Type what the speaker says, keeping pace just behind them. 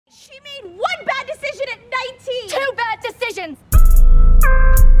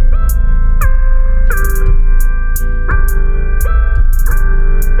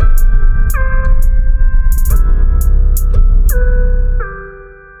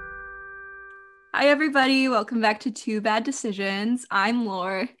Hi, everybody. Welcome back to Two Bad Decisions. I'm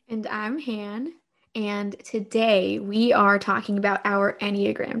Laure. And I'm Han. And today we are talking about our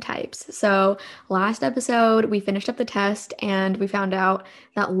Enneagram types. So, last episode, we finished up the test and we found out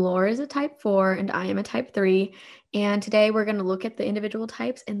that Laura is a type 4 and I am a type 3. And today we're going to look at the individual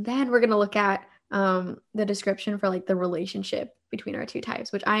types and then we're going to look at the description for like the relationship between our two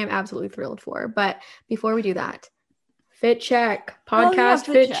types, which I am absolutely thrilled for. But before we do that, fit check, podcast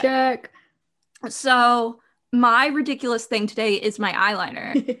fit check. So, my ridiculous thing today is my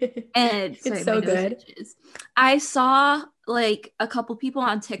eyeliner. And It's so good. I saw like a couple people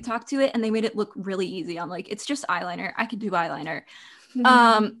on TikTok do it and they made it look really easy. I'm like, it's just eyeliner. I can do eyeliner.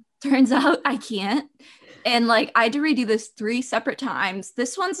 Turns out I can't. And like I had to redo this 3 separate times.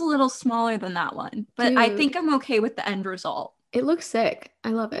 This one's a little smaller than that one, but Dude, I think I'm okay with the end result. it looks sick. I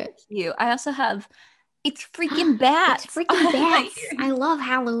love it. Thank you. I also have it's freaking bats. It's freaking bats. I love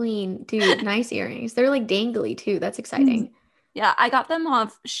Halloween. Dude, nice earrings. They're like dangly too. That's exciting. Yeah, I got them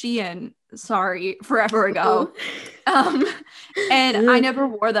off Shein, forever ago. And I never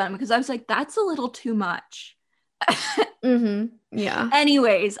wore them because I was like, that's a little too much. Yeah.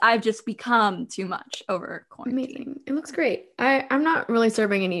 Anyways, I've just become too much over quarantine. Amazing. It looks great. I'm not really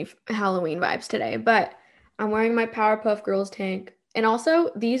serving any Halloween vibes today, but I'm wearing my Powerpuff Girls tank. And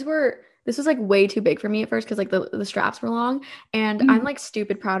also, this was like way too big for me at first because like the straps were long. And I'm like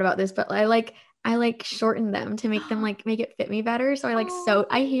stupid proud about this, but I shortened them to make them like make it fit me better. So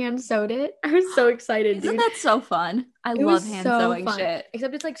I hand sewed it. I was so excited, Isn't dude. that so fun? I love hand sewing shit.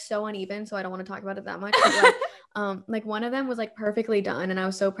 Except it's like so uneven, so I don't want to talk about it that much. But, like one of them was like perfectly done and I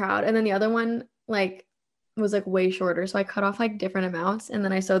was so proud. And then the other one like was like way shorter. So I cut off like different amounts and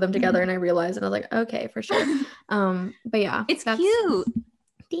then I sewed them together and I realized and I was like, okay, for sure. But yeah. It's cute.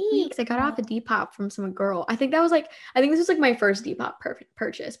 Thanks. I got off a Depop from some girl. I think this was like my first Depop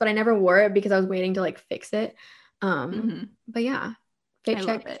purchase, but I never wore it because I was waiting to like fix it. But yeah, fit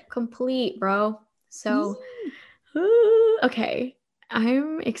check complete, bro. So, okay,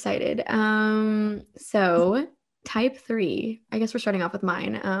 I'm excited. So type 3, I guess we're starting off with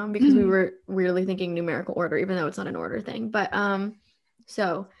mine, because we were weirdly thinking numerical order, even though it's not an order thing. But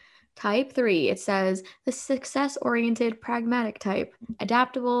so type 3, it says the success-oriented pragmatic type,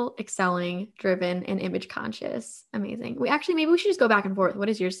 adaptable, excelling, driven, and image conscious. Amazing. Maybe we should just go back and forth. What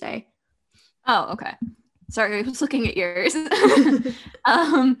does yours say? Oh, okay. Sorry, I was looking at yours.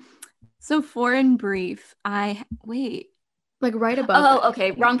 So for in brief, like right above. Oh,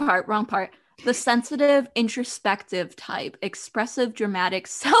 okay. Wrong part. The sensitive, introspective type, expressive, dramatic,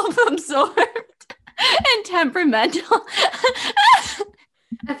 self-absorbed, and temperamental.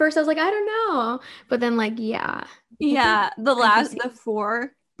 At first, I was like, I don't know. But then, like, yeah. Yeah, the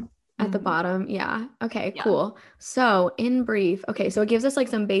 4. At the bottom. Yeah. Okay, yeah. Cool. So, in brief, okay, so it gives us, like,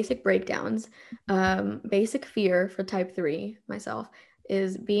 some basic breakdowns. Basic fear for type 3, myself,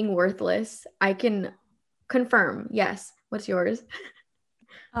 is being worthless. I can confirm. Yes. What's yours?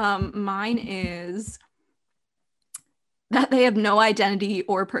 Mine is that they have no identity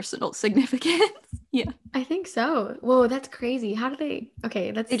or personal significance. Yeah. I think so. Whoa, that's crazy. How do they?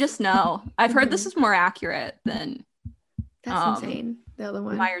 Okay, they just know. I've heard this is more accurate than that's insane. The other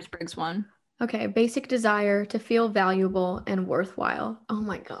one. Myers-Briggs one. Okay, basic desire to feel valuable and worthwhile. Oh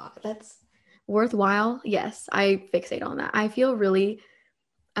my God, that's worthwhile. Yes, I fixate on that.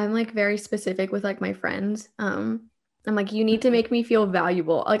 I'm like very specific with like my friends. I'm like, you need to make me feel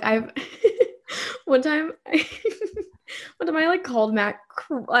valuable. Like one time I like called Matt.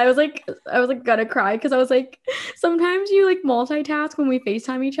 I was like gonna cry because I was like, sometimes you like multitask when we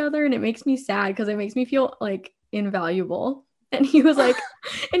FaceTime each other and it makes me sad because it makes me feel like invaluable. And he was like,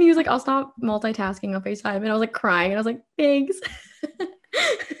 I'll stop multitasking on FaceTime. And I was like crying and I was like, thanks.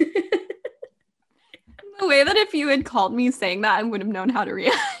 The way that if you had called me saying that, I would have known how to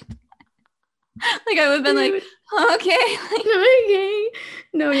react. Like I would have been like, okay. Okay.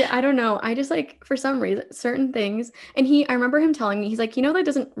 No, yeah, I don't know. I just like, for some reason, certain things. And I remember him telling me, he's like, that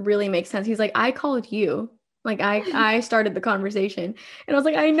doesn't really make sense. He's like, I called you. Like I started the conversation. And I was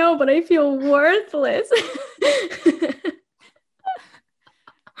like, I know, but I feel worthless.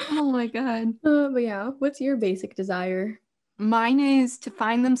 Oh my God. But yeah, what's your basic desire? Mine is to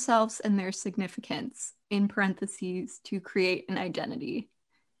find themselves and their significance, in parentheses, to create an identity.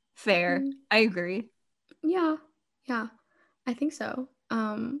 Fair. I agree. Yeah. I think so.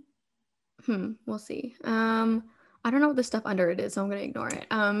 We'll see. I don't know what the stuff under it is, so I'm gonna ignore it.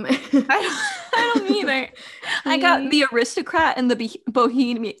 I don't either. I got the aristocrat and the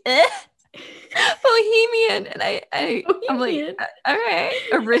bohemian. Bohemian, and I'm like, all right,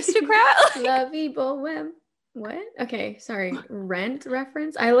 aristocrat. Lovey bohem. What? Okay, sorry. Rent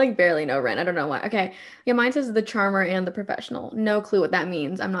reference? I like barely know Rent. I don't know why. Okay. Yeah, mine says the charmer and the professional. No clue what that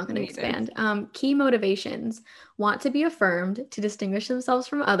means. I'm not going to expand. Key motivations: want to be affirmed, to distinguish themselves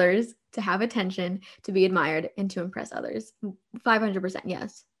from others, to have attention, to be admired, and to impress others. 500%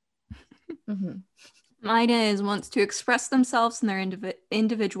 yes. Mm-hmm. Mine is wants to express themselves and their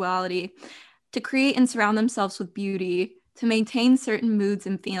individuality, to create and surround themselves with beauty, to maintain certain moods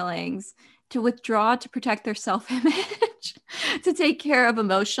and feelings, to withdraw to protect their self-image, to take care of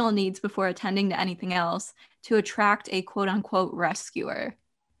emotional needs before attending to anything else, to attract a quote-unquote rescuer.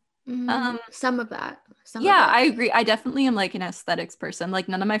 Some of that. Yeah, I agree. I definitely am like an aesthetics person. Like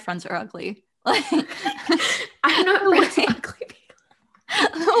none of my friends are ugly. Like I'm not friends with ugly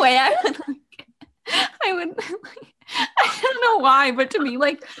people. The way I would like, I don't know why, but to me,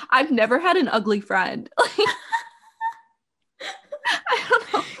 like, I've never had an ugly friend. Like, I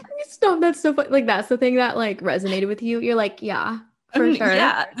don't know. Stop, that's so funny. Like, that's the thing that like resonated with you. You're like, yeah, for sure.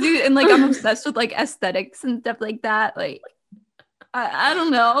 Yeah, dude, and like I'm obsessed with like aesthetics and stuff like that. Like, I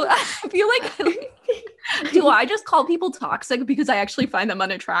don't know. I feel like do I just call people toxic because I actually find them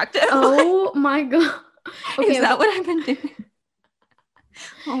unattractive? Oh my god. Okay, is that what I've been doing?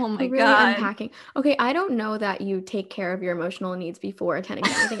 Oh my really god. Unpacking. Okay, I don't know that you take care of your emotional needs before attending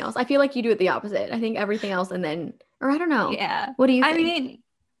to anything else. I feel like you do it the opposite. I think everything else and then, or I don't know. Yeah. What do you think? I mean,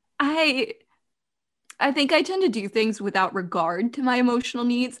 I think I tend to do things without regard to my emotional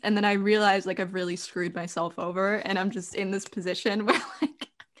needs, and then I realize like I've really screwed myself over, and I'm just in this position where like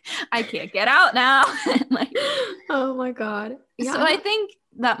I can't get out now. Like, oh my god. Yeah. So I think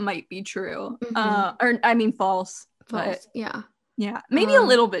that might be true. Or I mean false. False. Yeah. Yeah, maybe a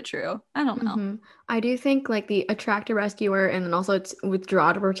little bit true. I don't know. I do think like the attract a rescuer and then also it's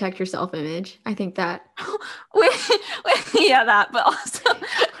withdraw to protect your self-image. I think that. Yeah, that. But also,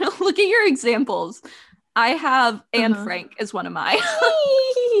 look at your examples. I have Anne Frank as one of mine.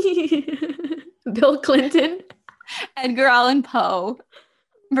 Bill Clinton. Edgar Allan Poe.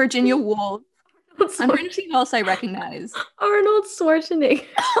 Virginia Woolf. I'm trying to see who else I recognize. Arnold Schwarzenegger.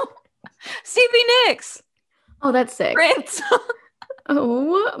 Stevie Nicks. Oh, that's sick. Prince.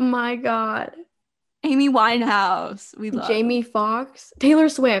 Oh my god. Amy Winehouse. We love Jamie Foxx. Taylor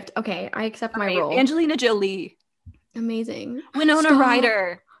Swift. Okay, I accept my role. Angelina Jolie. Amazing. Winona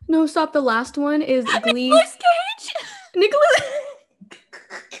Ryder. No, stop. The last one is Glee. Nicolas Cage. Nicolas.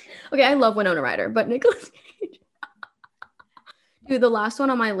 Okay, I love Winona Ryder, but Nicolas Cage. Dude, the last one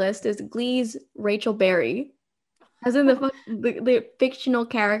on my list is Glee's Rachel Berry, as in the fictional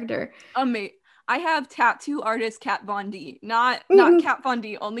character. Amazing. I have tattoo artist Kat Von D. Not Kat Von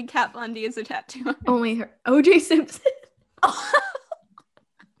D. Only Kat Von D is a tattoo artist. Only her. O.J. Simpson.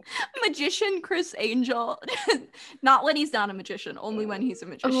 Magician Chris Angel. Not when he's not a magician. Only when he's a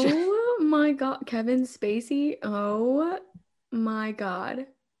magician. Oh my god. Kevin Spacey. Oh my god.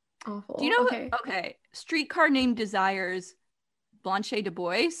 Awful. Do you know? Okay. Streetcar Named Desires. Blanche Du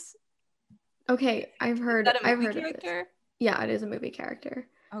Bois. Okay, I've heard. Is that a movie character? Of this. Yeah, it is a movie character.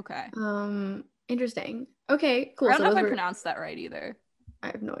 Okay. Interesting. Okay, cool. I don't know if I pronounced that right either. I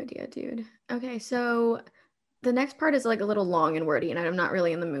have no idea, dude. Okay, so the next part is like a little long and wordy, and I'm not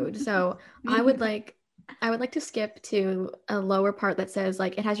really in the mood. So I would like to skip to a lower part that says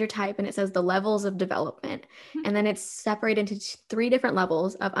like it has your type and it says the levels of development, and then it's separated into 3 different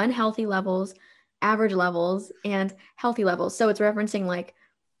levels of unhealthy levels, average levels, and healthy levels. So it's referencing like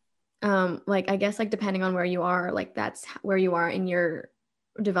I guess like depending on where you are, like that's where you are in your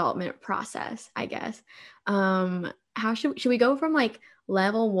development process, I guess. How should we go from like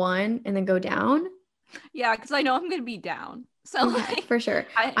level 1 and then go down? Yeah, because I know I'm gonna be down. So like, for sure.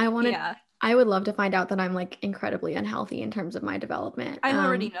 I would love to find out that I'm like incredibly unhealthy in terms of my development. I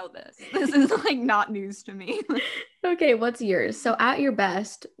already know this. This is like not news to me. Okay, what's yours? So at your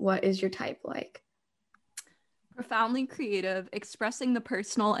best, what is your type like? Profoundly creative, expressing the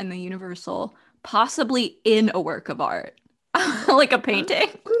personal and the universal, possibly in a work of art. Like a painting.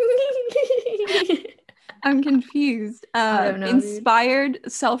 I'm confused. I don't know, inspired,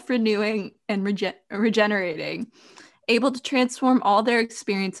 self-renewing, and regenerating, able to transform all their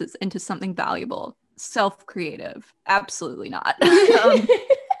experiences into something valuable. Self-creative. Absolutely not.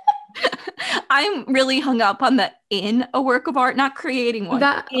 I'm really hung up on the in a work of art, not creating one,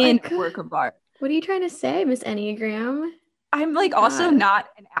 a work of art. What are you trying to say, Miss Enneagram? I'm like also not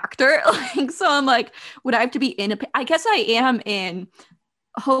an actor. Like, so I'm like, would I have to be in I guess I am in,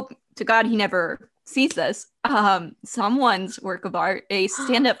 hope to God he never sees this, someone's work of art, a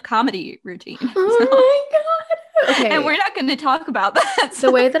stand-up comedy routine. Oh my god. Okay. And we're not going to talk about that. So.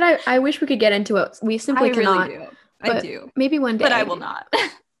 The way that I wish we could get into it, we simply cannot. Really do. I do. Maybe one day. But I will not.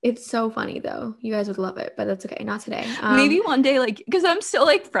 It's so funny though. You guys would love it, but that's okay. Not today. Maybe one day, like, because I'm still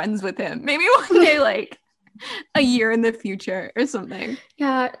like friends with him. Maybe one day, like a year in the future or something.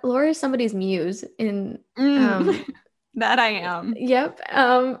 Yeah, Laura is somebody's muse in that I am. Yep.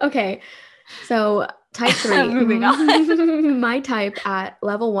 Okay. So type 3. Moving on. My type at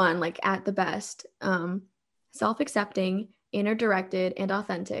level 1, like at the best, self-accepting, inner-directed, and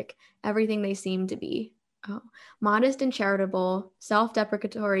authentic, everything they seem to be. Oh, modest and charitable,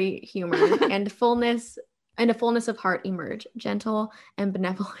 self-deprecatory humor, and a fullness of heart emerge, gentle and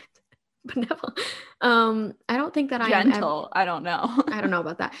benevolent. I don't think that I am gentle. I don't know. I don't know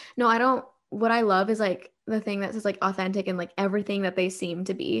about that. No, I don't. What I love is like the thing that says like authentic and like everything that they seem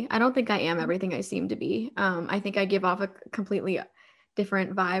to be. I don't think I am everything I seem to be. I think I give off a completely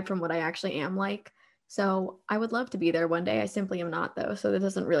different vibe from what I actually am like. So I would love to be there one day. I simply am not though. So that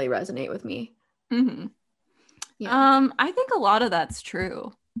doesn't really resonate with me. Mm-hmm. Yeah. I think a lot of that's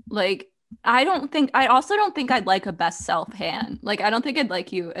true. Like, I also don't think I'd like a best self Han. Like, I don't think I'd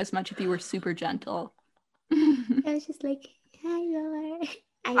like you as much if you were super gentle. I was just like, hi, Laura.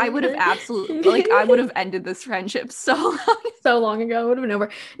 I would have absolutely, like, I would have ended this friendship so long ago. It would have been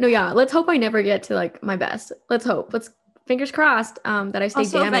over. No, yeah. Let's hope I never get to like my best. Let's hope. Fingers crossed that I stay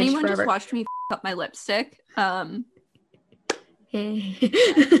also, damaged if anyone forever. Just watched me up my lipstick, I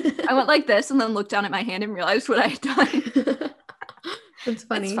went like this and then looked down at my hand and realized what I had done. That's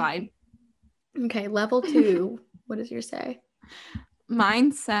funny. It's fine. Okay, level 2. What does yours say?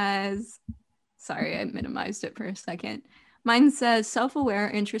 Mine says, sorry, I minimized it for a second. Mine says self-aware,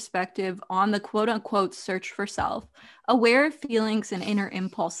 introspective, on the quote-unquote search for self, aware of feelings and inner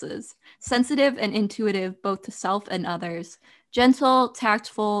impulses, sensitive and intuitive both to self and others, gentle,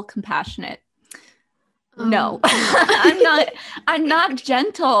 tactful, compassionate. No, I'm not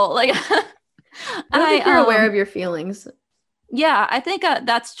gentle. Like, I don't think you're aware of your feelings. Yeah, I think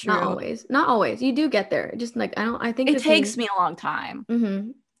that's true. Not always. You do get there. Just like, I think it takes me a long time.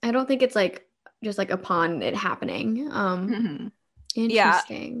 Mm-hmm. I don't think it's like just like upon it happening.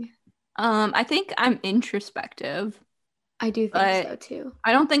 Interesting. Yeah. I think I'm introspective. I do think so too.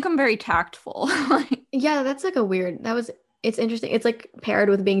 I don't think I'm very tactful. Yeah, that's like it's interesting. It's like paired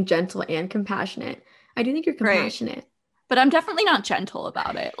with being gentle and compassionate. I do think you're compassionate. Right. But I'm definitely not gentle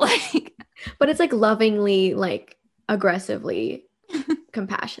about it. Like, but it's like lovingly, like aggressively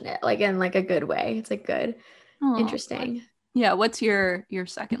compassionate, like in like a good way. It's like good. Interesting. Yeah, what's your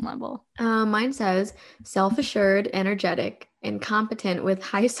second level? Mine says self-assured, energetic, and competent with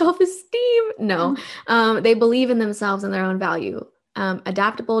high self-esteem. No. They believe in themselves and their own value.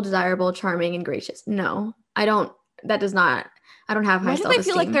 Adaptable, desirable, charming, and gracious. No. I don't have high self-esteem. I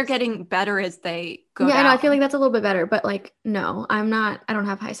feel like they're getting better as they go down. I know, I feel like that's a little bit better, but like, no, I don't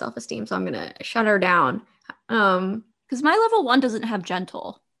have high self-esteem, so I'm gonna shut her down. Because my level 1 doesn't have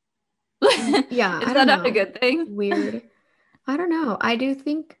gentle. Yeah. Is that a good thing? Weird. I don't know. I do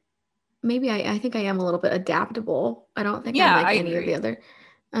think maybe I think I am a little bit adaptable. I don't think I'm like any of the other.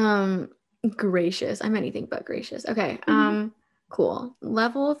 Gracious. I'm anything but gracious. Okay. Cool.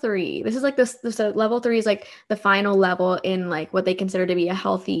 Level 3. This is like this. So level 3 is like the final level in like what they consider to be a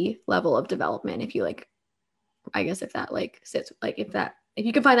healthy level of development. If you like, I guess if that like sits like if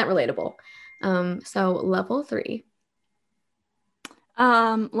you can find that relatable. So level 3.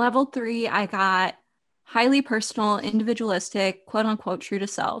 Level 3, I got highly personal, individualistic, quote unquote, true to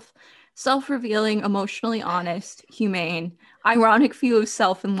self, self-revealing, emotionally honest, humane, ironic view of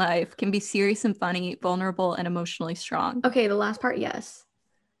self and life, can be serious and funny, vulnerable, and emotionally strong. Okay, the last part, yes.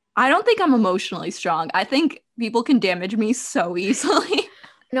 I don't think I'm emotionally strong. I think people can damage me so easily.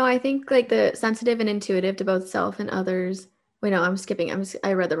 No, I think like the sensitive and intuitive to both self and others. Wait, no, I'm skipping.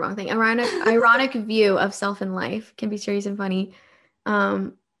 I read the wrong thing. Ironic view of self and life, can be serious and funny.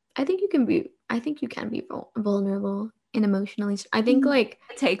 I think you can be vulnerable and emotionally. I think like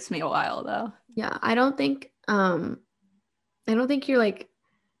it takes me a while though. Yeah, I don't think you're like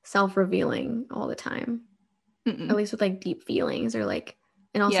self-revealing all the time. At least with like deep feelings or like,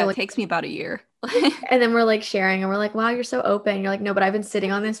 and also it takes me about a year. And then we're like sharing and we're like, wow, you're so open. You're like, no, but I've been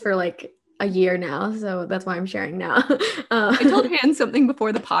sitting on this for like a year now, so that's why I'm sharing now. I told Han something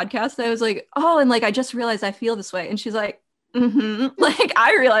before the podcast. I was like, oh, and like I just realized I feel this way, and she's like, like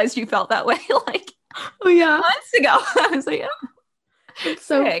I realized you felt that way like oh yeah months ago. I was like, yeah. It's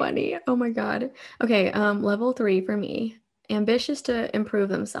so funny. Oh my god. Okay, level 3 for me. Ambitious to improve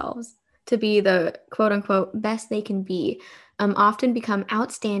themselves, to be the quote unquote best they can be. Often become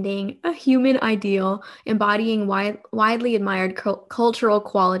outstanding, a human ideal, embodying widely admired cultural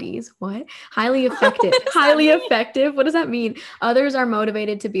qualities. What? Highly effective. Highly effective? What does that mean? Others are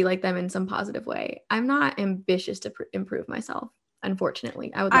motivated to be like them in some positive way. I'm not ambitious to improve myself.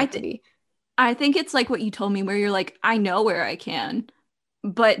 unfortunately. I would like to be. I think it's like what you told me, where you're like, I know where I can,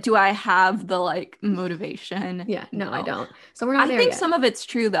 but do I have the like motivation? Yeah, no, I don't. So we're not there yet. I think some of it's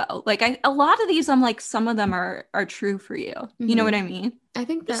true though. Like a lot of these, I'm like, some of them are true for you. Mm-hmm. You know what I mean? I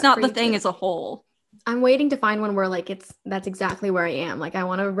think it's not the thing as a whole. I'm waiting to find one where like that's exactly where I am. Like I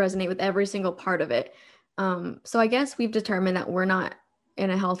want to resonate with every single part of it. So I guess we've determined that we're not in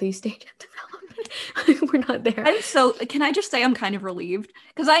a healthy stage of development. We're not there. And so can I just say I'm kind of relieved,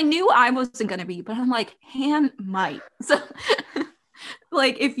 because I knew I wasn't going to be, but I'm like, Han might. So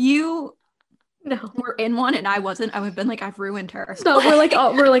like if you were in one and I wasn't, I would have been like, I've ruined her. So we're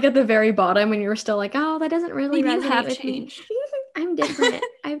like at the very bottom and you're still like, oh, that doesn't really resonate. You have changed. I'm different.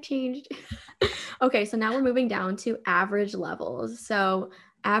 I've changed. Okay, so now we're moving down to average levels. So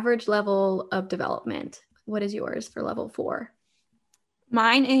average level of development. What is yours for level 4?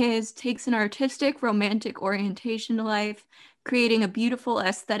 Mine is takes an artistic, romantic orientation to life, creating a beautiful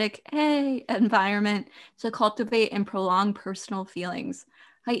aesthetic environment to cultivate and prolong personal feelings,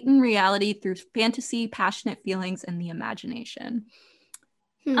 heighten reality through fantasy, passionate feelings, and the imagination.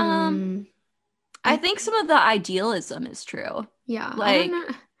 I think some of the idealism is true. Yeah, like, I don't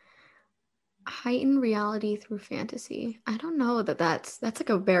know. Heighten reality through fantasy. I don't know that's like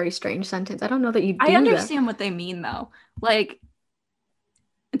a very strange sentence. I don't know that you do I understand what they mean though. Like,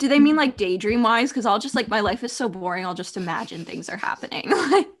 do they mean like daydream wise? Because I'll just like, my life is so boring, I'll just imagine things are happening.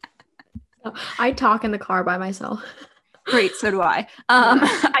 I talk in the car by myself. Great, so do I.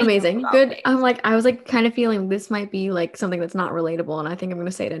 Amazing. Good. I was like kind of feeling this might be like something that's not relatable, and I think I'm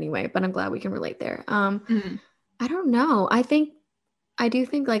gonna say it anyway, but I'm glad we can relate there. I don't know. I do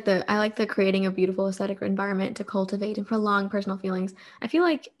think like I like the creating a beautiful aesthetic environment to cultivate and prolong personal feelings. I feel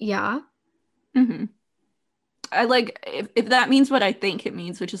like, yeah. Mm-hmm. I like, if that means what I think it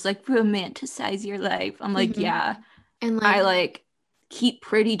means, which is like romanticize your life. I'm like, yeah. And like, I like keep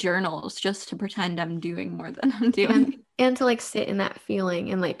pretty journals just to pretend I'm doing more than I'm doing. And to like sit in that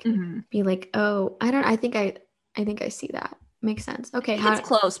feeling and like be like, oh, I think I see that. Makes sense. Okay. It's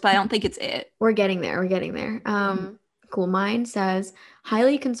close, but I don't think it's it. We're getting there. Cool. Mine says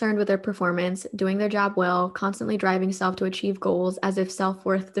highly concerned with their performance, doing their job well, constantly driving self to achieve goals as if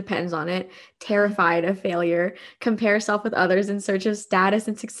self-worth depends on it, terrified of failure, compare self with others in search of status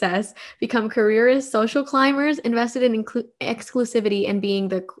and success, become careerists, social climbers, invested in exclusivity and being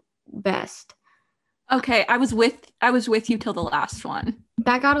the best. Okay, I was with you till the last one.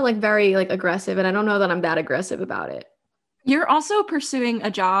 That got like very like aggressive, and I don't know that I'm that aggressive about it. You're also pursuing a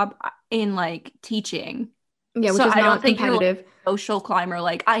job in like teaching. Yeah, which is not competitive. Like social climber,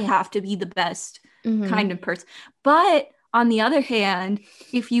 like I have to be the best kind of person. But on the other hand,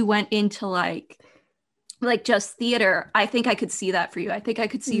 if you went into like just theater, I think I could see that for you. I think I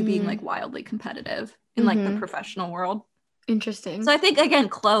could see you being like wildly competitive in like the professional world. Interesting. So I think again,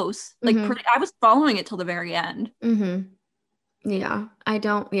 close. Like I was following it till the very end. Yeah, I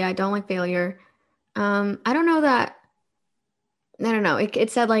don't like failure. I don't know that. I don't know.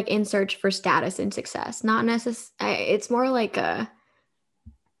 It said like in search for status and success, not necessarily. It's more like I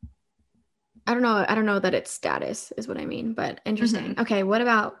don't know that it's status is what I mean, but interesting. Okay, what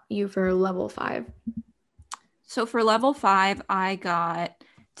about you for level 5? So for level 5, I got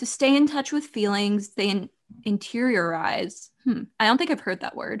to stay in touch with feelings they interiorize. I don't think I've heard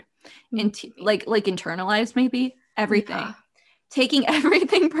that word. Like internalized, maybe everything. Yeah. Taking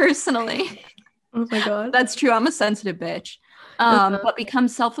everything personally. Oh my god, that's true. I'm a sensitive bitch. But become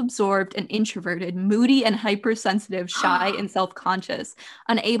self-absorbed and introverted, moody and hypersensitive, shy and self-conscious,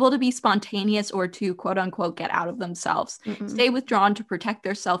 unable to be spontaneous or to quote unquote get out of themselves, stay withdrawn to protect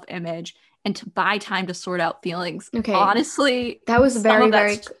their self-image, and to buy time to sort out feelings. Okay. Honestly, that was very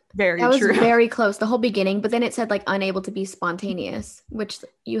true. Very close, the whole beginning, but then it said like unable to be spontaneous, which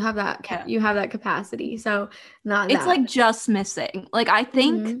you have that you have that capacity. So it's like just missing. Like I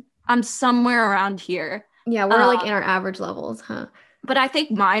think I'm somewhere around here. Yeah, we're like in our average levels, huh? But I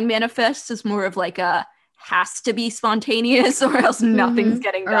think mine manifests as more of like a has to be spontaneous or else nothing's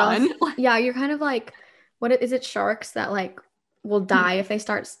getting done. Yeah, you're kind of like, what is it, sharks that like will die if they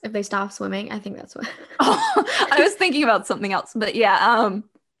stop swimming? I think that's what. I was thinking about something else, but yeah,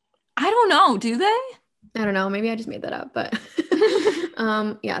 I don't know. Do they? I don't know. Maybe I just made that up, but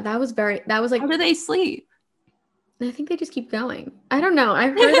yeah, that was like. How do they sleep? I think they just keep going. I don't know. I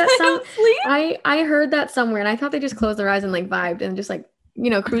heard that I heard that somewhere, and I thought they just closed their eyes and like vibed and just like,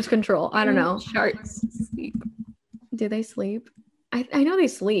 cruise control. I don't know. Sharks sleep. Do they sleep? I know they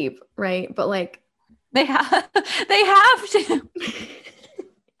sleep, right? But like they have to.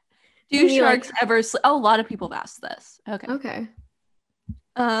 Do sharks ever sleep? Oh, a lot of people have asked this. Okay.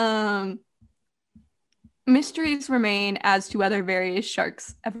 Mysteries remain as to whether various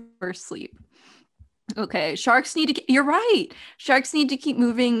sharks ever sleep. Okay, sharks need to, you're right. Sharks need to keep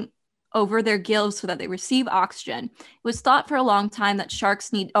moving over their gills so that they receive oxygen. It was thought for a long time that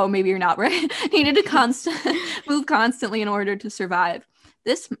sharks maybe you're not right, needed to move constantly in order to survive.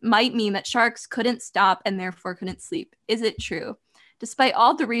 This might mean that sharks couldn't stop and therefore couldn't sleep. Is it true? Despite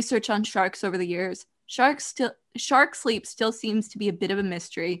all the research on sharks over the years, shark sleep still seems to be a bit of a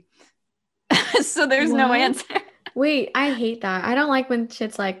mystery. So there's no answer. Wait, I hate that. I don't like when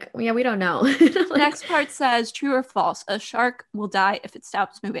shit's like, yeah, we don't know. Next part says, true or false, a shark will die if it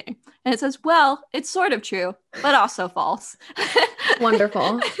stops moving. And it says, well, it's sort of true, but also false.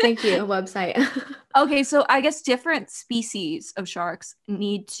 Wonderful. Thank you, website. Okay, so I guess different species of sharks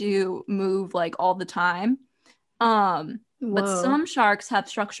need to move like all the time. But some sharks have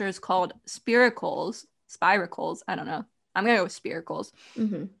structures called spiracles, I don't know. I'm going to go with spiracles.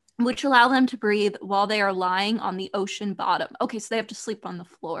 Mm-hmm. Which allow them to breathe while they are lying on the ocean bottom. Okay, so they have to sleep on the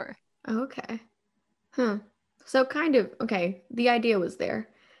floor. Okay. So kind of, okay, the idea was there.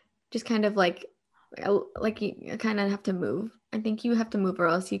 Just kind of like you kind of have to move. I think you have to move or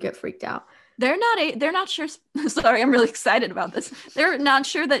else you get freaked out. They're not sure. Sorry, I'm really excited about this. They're not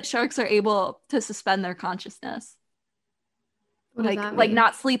sure that sharks are able to suspend their consciousness. Like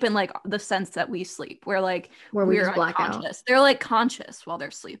not sleep in like the sense that we sleep, where we're unconscious. They're like conscious while they're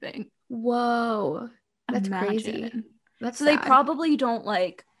sleeping. Whoa, that's crazy. That's so sad. They probably don't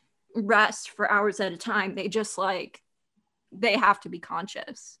like rest for hours at a time. They just like they have to be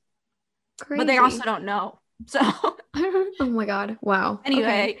conscious. Crazy. But they also don't know. So oh my god, wow.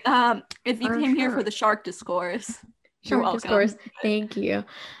 Anyway, okay. If you came here for the shark discourse, you're welcome. Discourse, thank you.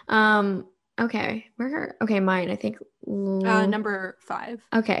 Okay, mine, I think. Number 5.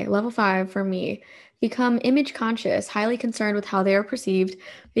 Okay, level 5 for me. Become image conscious, highly concerned with how they are perceived,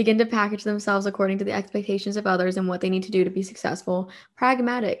 begin to package themselves according to the expectations of others and what they need to do to be successful,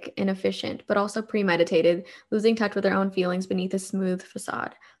 pragmatic and efficient, but also premeditated, losing touch with their own feelings beneath a smooth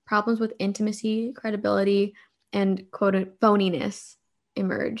facade. Problems with intimacy, credibility, and quote phoniness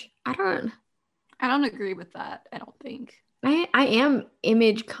emerge. I don't agree with that. I don't think. I am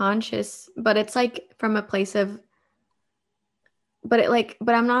image conscious, but it's like from a place of but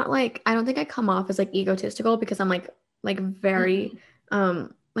I'm not like, I don't think I come off as like egotistical because I'm like very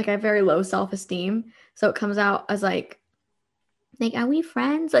like I have very low self-esteem, so it comes out as like are we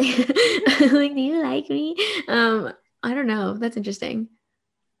friends, like like do you like me? I don't know, that's interesting.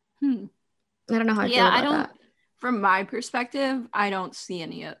 I don't know how I feel about that. From my perspective, I don't see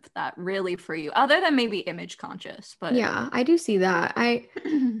any of that really for you, other than maybe image conscious. But yeah, I do see that. I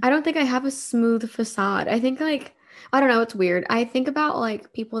don't think I have a smooth facade. I think like, I don't know, it's weird. I think about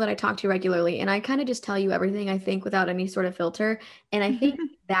like people that I talk to regularly and I kind of just tell you everything I think without any sort of filter. And I think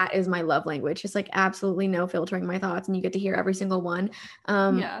that is my love language. Just like absolutely no filtering my thoughts and you get to hear every single one.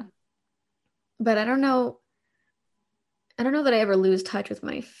 Yeah. But I don't know that I ever lose touch with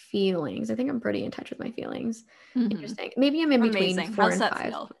my feelings. I think I'm pretty in touch with my feelings. Interesting. Maybe I'm in between 4 and 5.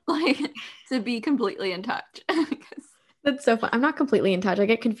 Feel? Like to be completely in touch. That's so fun. I'm not completely in touch. I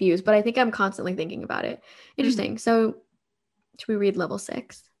get confused, but I think I'm constantly thinking about it. Interesting. So should we read level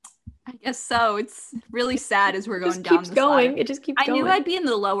 6? I guess so. It's really sad as we're going down the slide. It just keeps going. I knew I'd be in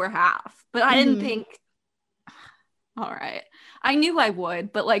the lower half, but I didn't think. All right. I knew I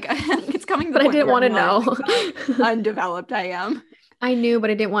would, but like it's coming to the point I didn't want to know how undeveloped I am. I knew,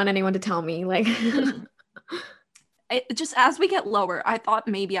 but I didn't want anyone to tell me. Like just as we get lower, I thought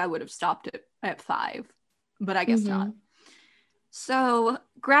maybe I would have stopped it at 5, but I guess not. So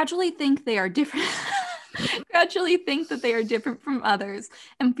gradually think that they are different from others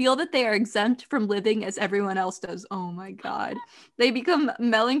and feel that they are exempt from living as everyone else does. Oh my God. They become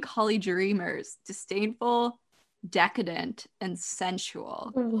melancholy dreamers, disdainful, decadent, and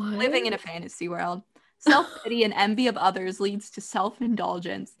sensual. What? Living in a fantasy world. Self-pity and envy of others leads to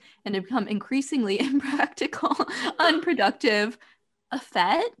self-indulgence and to become increasingly impractical, unproductive,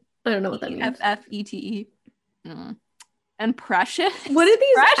 effete. I don't know what that means. F-F-E-T-E. And precious. What are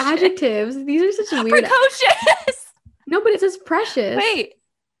these adjectives? These are such weird. Precocious. No, but it says precious. Wait.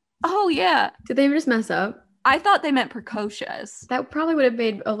 Oh yeah. Did they just mess up? I thought they meant precocious. That probably would have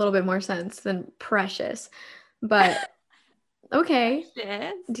made a little bit more sense than precious. But okay.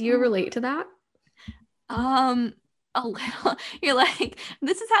 Precious. Do you relate to that? A little. You're like,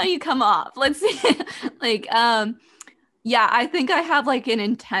 this is how you come off. Let's see. Like, yeah, I think I have like an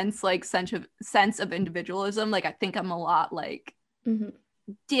intense like sense of individualism. Like I think I'm a lot like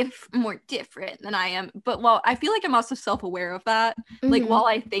more different than I am. But while I feel like I'm also self-aware of that, like while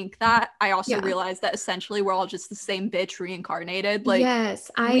I think that, I also realize that essentially we're all just the same bitch reincarnated. Like yes,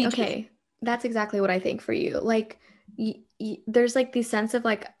 okay. That's exactly what I think for you. Like, there's like the sense of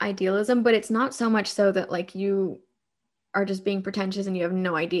like idealism, but it's not so much so that like you are just being pretentious and you have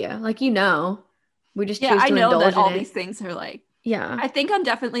no idea. Like, we just choose I to know indulge that in all it. these things are like, Yeah. I think I'm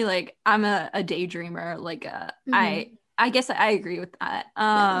definitely like, I'm a daydreamer. Like, I guess I agree with that.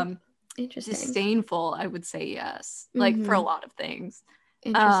 Yeah. Interesting. Disdainful, I would say yes. Like for a lot of things.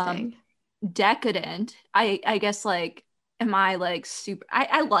 Interesting. Decadent, I guess like, am I like super,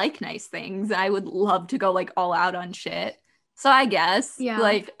 I like nice things. I would love to go like all out on shit. So I guess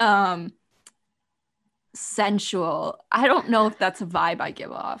like sensual. I don't know if that's a vibe I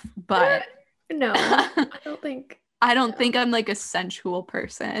give off, but no, I don't think I'm like a sensual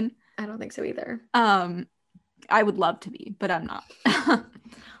person. I don't think so either. I would love to be, but I'm not.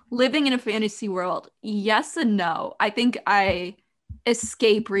 Living in a fantasy world, yes and no. I think I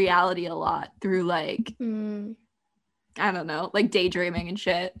escape reality a lot through like I don't know, like daydreaming and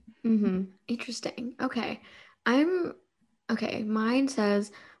shit. Interesting. Okay. Mine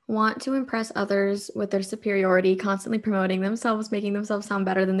says want to impress others with their superiority, constantly promoting themselves, making themselves sound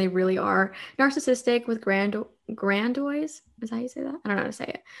better than they really are. Narcissistic with grandiose. Is that how you say that? I don't know how to say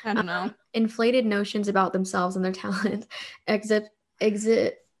it. I don't know. Inflated notions about themselves and their talent.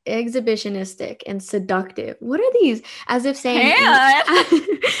 Exhibitionistic and seductive. What are these? As if saying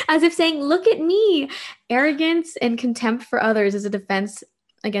look at me. Arrogance and contempt for others is a defense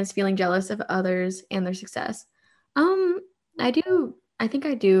against feeling jealous of others and their success. I think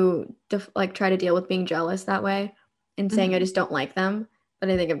I do like try to deal with being jealous that way and saying I just don't like them, but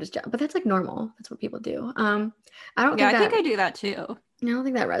I think I'm just but that's like normal. That's what people do. I think I do that too. I don't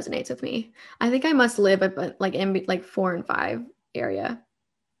think that resonates with me. I think I must live at like in like 4 and 5 area.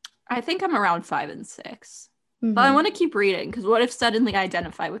 I think I'm around 5 and 6. But I want to keep reading because what if suddenly I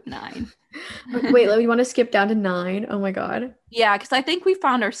identify with 9? Wait, you want to skip down to 9? Oh my god. Yeah, because I think we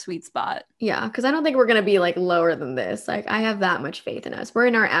found our sweet spot. Yeah, because I don't think we're gonna be like lower than this. Like I have that much faith in us. We're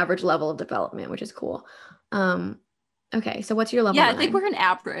in our average level of development, which is cool. Okay, so what's your level? Yeah, 9? I think we're an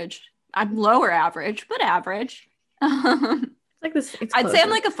average. I'm lower average, but average. Like this. I'd say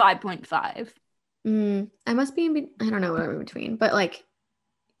I'm like a 5.5. I must be I don't know what I'm in between, but like,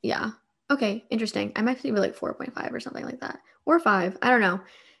 yeah. Okay, interesting. I might be like 4.5 or something like that, or 5. I don't know.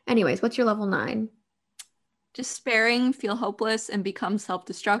 Anyways, what's your level 9? Despairing, feel hopeless, and become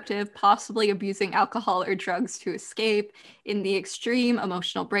self-destructive, possibly abusing alcohol or drugs to escape. In the extreme,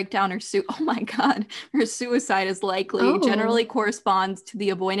 emotional breakdown or oh my god, or suicide is likely. Generally corresponds to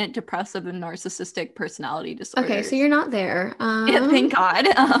the avoidant, depressive, and narcissistic personality disorders. Okay, so you're not there. Yeah, thank God.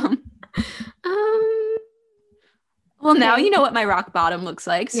 Well, now you know what my rock bottom looks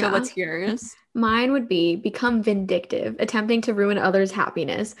like. So what's yours? Mine would be become vindictive, attempting to ruin others'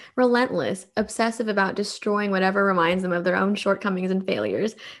 happiness, relentless, obsessive about destroying whatever reminds them of their own shortcomings and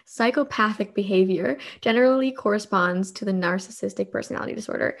failures. Psychopathic behavior generally corresponds to the narcissistic personality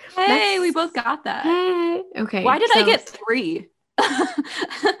disorder. Hey, we both got that. Hey. Okay. Why did I get 3?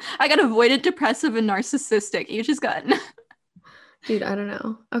 I got avoidant, depressive, and narcissistic. You just got... Dude, I don't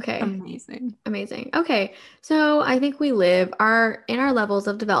know. Okay. Amazing. Okay. So I think we live in our levels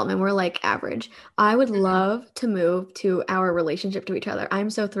of development, we're like average. I would love to move to our relationship to each other.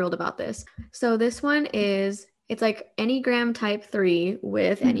 I'm so thrilled about this. So this one it's like Enneagram type 3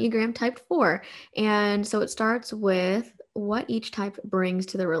 with Enneagram type 4. And so it starts with what each type brings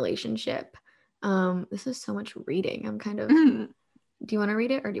to the relationship. This is so much reading. I'm kind of, do you want to read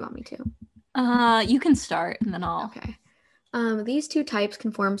it or do you want me to? You can start and then I'll. Okay. These two types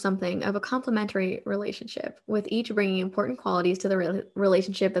can form something of a complementary relationship, with each bringing important qualities to the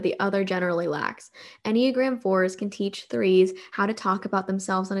relationship that the other generally lacks. Enneagram 4s can teach 3s how to talk about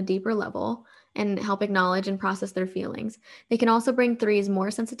themselves on a deeper level and help acknowledge and process their feelings. They can also bring 3s more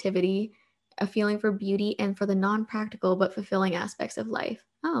sensitivity, a feeling for beauty, and for the non-practical but fulfilling aspects of life.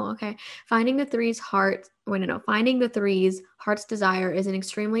 Oh, okay. Finding the 3's heart's desire is an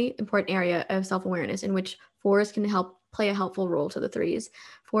extremely important area of self-awareness in which 4s can help play a helpful role to the 3s.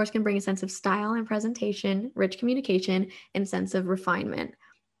 4s can bring a sense of style and presentation, rich communication, and sense of refinement.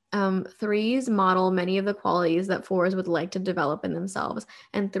 3s model many of the qualities that 4s would like to develop in themselves,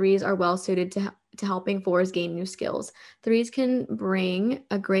 and 3s are well suited to helping 4s gain new skills. 3s can bring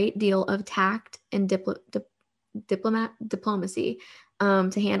a great deal of tact and diplomacy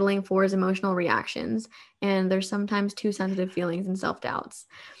to handling 4's emotional reactions, and there's sometimes too sensitive feelings and self-doubts.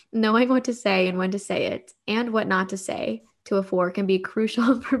 Knowing what to say and when to say it, and what not to say to a 4 can be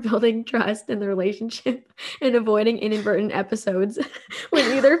crucial for building trust in the relationship and avoiding inadvertent episodes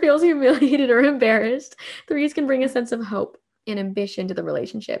when either feels humiliated or embarrassed. 3s can bring a sense of hope and ambition to the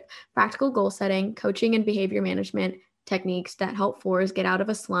relationship. Practical goal setting, coaching and behavior management, techniques that help 4s get out of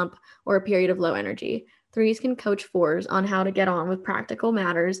a slump or a period of low energy. 3s can coach 4s on how to get on with practical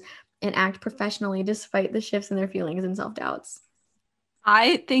matters and act professionally despite the shifts in their feelings and self-doubts.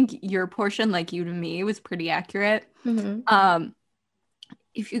 I think your portion, like you to me, was pretty accurate.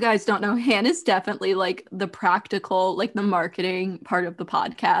 If you guys don't know, Hannah's definitely like the practical, like the marketing part of the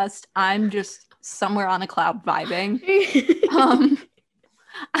podcast. I'm just somewhere on a cloud vibing.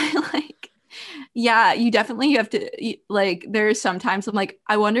 I like, yeah, you have to, like, there's sometimes I'm like,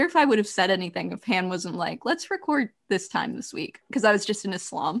 I wonder if I would have said anything if Han wasn't like, let's record this time this week, because I was just in a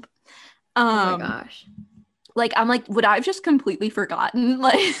slump. Oh my gosh. Like, I'm like, would I have just completely forgotten?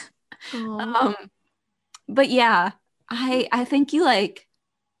 Like, but yeah, I think you like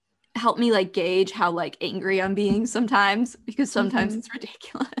help me like gauge how like angry I'm being sometimes, because sometimes it's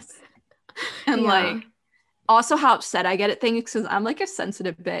ridiculous. And like also how upset I get at things, because I'm like a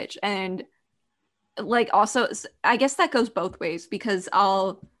sensitive bitch. And like also I guess that goes both ways, because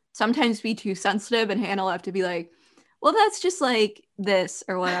I'll sometimes be too sensitive and Hannah will have to be like, well, that's just like this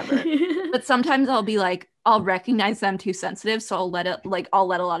or whatever. But sometimes I'll be like, I'll recognize them too sensitive, so I'll let a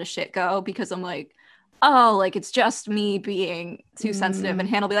lot of shit go, because I'm like, oh, like it's just me being too sensitive, and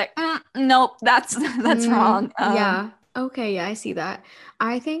Hannah will be like, nope, that's wrong. Yeah. Okay, yeah, I see that.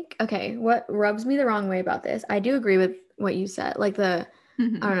 I think, okay, what rubs me the wrong way about this, I do agree with what you said, like the, I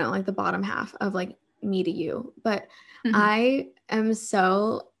don't know, like the bottom half of like me to you, but I am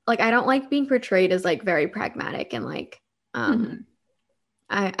so, like, I don't like being portrayed as like very pragmatic and like,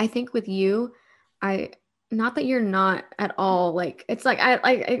 I think with you, not that you're not at all, like it's like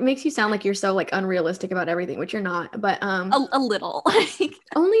it makes you sound like you're so like unrealistic about everything, which you're not, but a little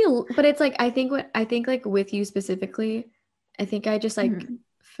but it's like I think like with you specifically, I think I just like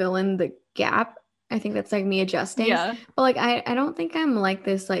fill in the gap. I think that's like me adjusting. Yeah. But like I don't think I'm like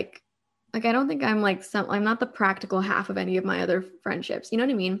this like I don't think I'm like I'm not the practical half of any of my other friendships. You know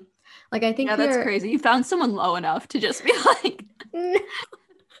what I mean? Like I think that's crazy. You found someone low enough to just be like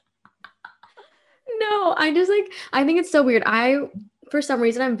No, I just like, I think it's so weird. For some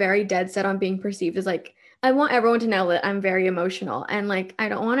reason, I'm very dead set on being perceived as like, I want everyone to know that I'm very emotional, and like, I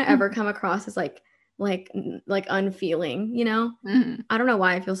don't want to ever come across as like unfeeling, you know? I don't know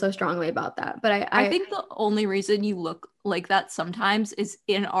why I feel so strongly about that, but I think the only reason you look like that sometimes is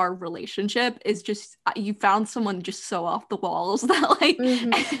in our relationship is just you found someone just so off the walls that like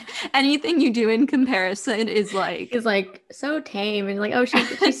anything you do in comparison is like so tame, and like, oh,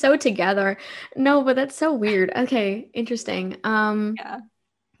 she's so together. No, but that's so weird. Okay, interesting. Yeah. Do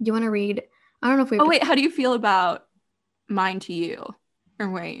you want to read? I don't know if we. Wait, how do you feel about mine to you? Or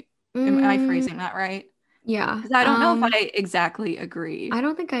wait, am I phrasing that right? Yeah. Because I don't know if I exactly agree. I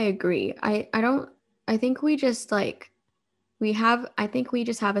don't think I agree. I think we just like I think we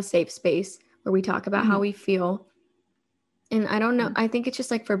just have a safe space where we talk about how we feel. And I don't know. I think it's just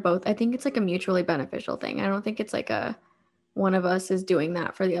like for both. I think it's like a mutually beneficial thing. I don't think it's like one of us is doing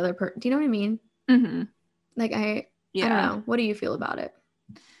that for the other person. Do you know what I mean? Like I don't know. What do you feel about it?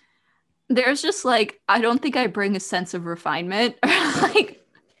 There's just like, I don't think I bring a sense of refinement or like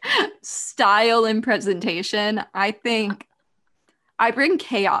style and presentation. I think I bring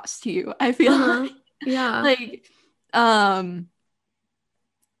chaos to you. I feel like, like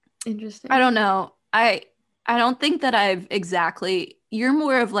interesting. I don't know. I don't think that I've exactly, you're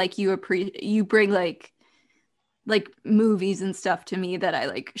more of like you bring like movies and stuff to me that I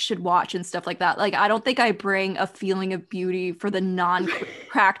like should watch and stuff like that. Like I don't think I bring a feeling of beauty for the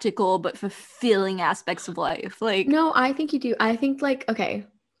non-practical but fulfilling aspects of life. Like no, I think you do. I think like, okay,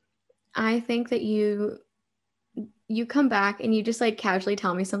 I think that you come back and you just like casually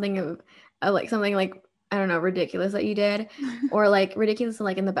tell me something of like something like, I don't know, ridiculous that you did, or like ridiculous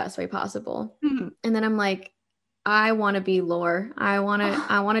like in the best way possible. And then I'm like, I want to be Lore. I want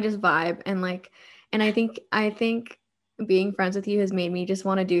to just vibe and like, and I think being friends with you has made me just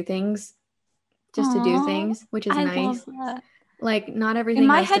want to do things just to do things, which is nice. Like not everything in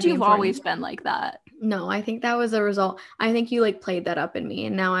my head you've always been like that. No, I think that was a result. I think you like played that up in me,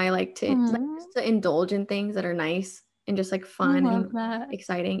 and now I like to indulge in things that are nice and just like fun and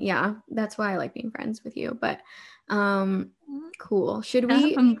exciting. Yeah, that's why I like being friends with you. But cool. Should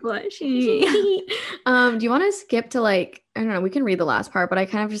we I'm blushing. Do you want to skip to like, I don't know, we can read the last part, but I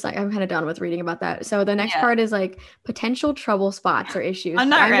kind of just like, I'm kind of done with reading about that. So the next part is like potential trouble spots or issues. I'm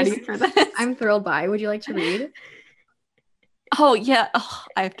not ready for this. I'm thrilled by. Would you like to read? Oh yeah,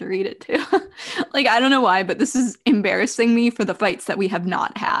 I have to read it too. Like I don't know why, but this is embarrassing me for the fights that we have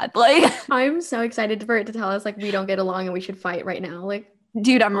not had. Like I'm so excited for it to tell us like we don't get along and we should fight right now. Like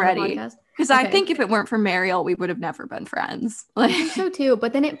dude, I'm ready. Because I think if it weren't for Mariel, we would have never been friends. Like, I think so too.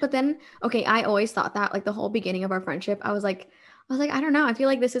 But then, okay, I always thought that, like, the whole beginning of our friendship, I was like, I don't know. I feel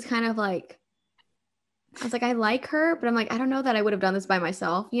like this is kind of like, I was like, I like her, but I'm like, I don't know that I would have done this by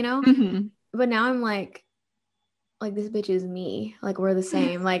myself, you know? Mm-hmm. But now I'm like, this bitch is me. Like, we're the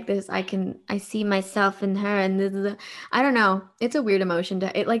same. Like, this, I see myself in her, and this, I don't know. It's a weird emotion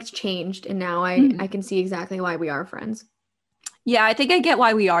it like changed, and now I can see exactly why we are friends. Yeah, I think I get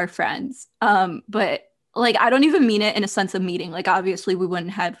why we are friends. But like, I don't even mean it in a sense of meeting. Like, obviously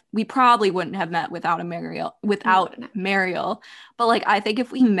we probably wouldn't have met without Mariel. But like, I think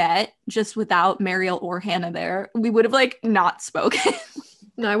if we met just without Mariel or Hannah there, we would have like not spoken.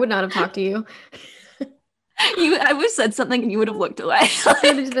 No, I would not have talked to you. I would have said something and you would have looked away. I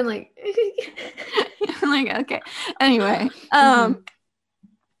would have just been like, like, okay. Anyway,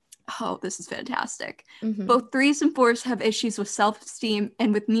 oh, this is fantastic. Both 3s and 4s have issues with self-esteem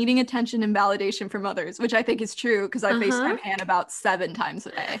and with needing attention and validation from others, which I think is true because I FaceTime Hannah about 7 times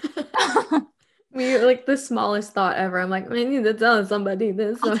a day. We like the smallest thought ever. I'm like, I need to tell somebody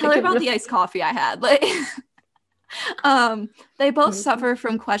this. I'll tell her about the iced coffee I had. Like, they both suffer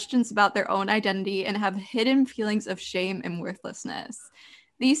from questions about their own identity and have hidden feelings of shame and worthlessness.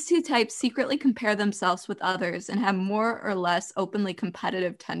 These 2 types secretly compare themselves with others and have more or less openly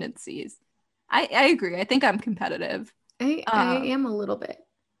competitive tendencies. I agree. I think I'm competitive. I am a little bit.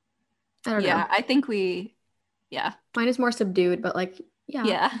 I don't know. Yeah, I think mine is more subdued, but like, yeah.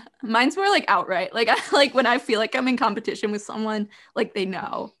 Yeah, mine's more like outright. Like, I like when I feel like I'm in competition with someone, like they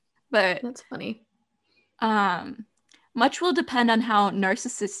know. But that's funny. Much will depend on how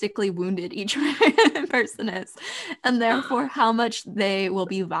narcissistically wounded each person is, and therefore how much they will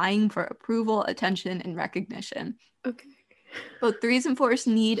be vying for approval, attention, and recognition. Okay. Both 3s and 4s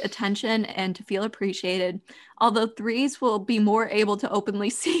need attention and to feel appreciated, although 3s will be more able to openly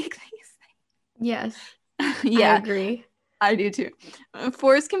seek these things. Yes. Yeah. I agree. I do too.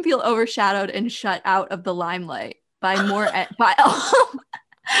 4s can feel overshadowed and shut out of the limelight by more...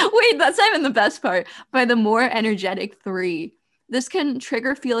 Wait, that's not even the best part. By the more energetic 3. This can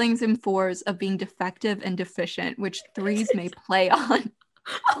trigger feelings in 4s of being defective and deficient, which 3s may play on.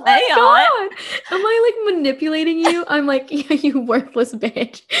 Oh my God. Am I like manipulating you? I'm like, yeah, you worthless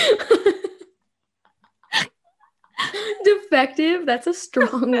bitch. Defective? That's a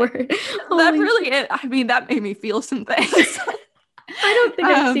strong word. That really is. I mean, that made me feel some things. I don't think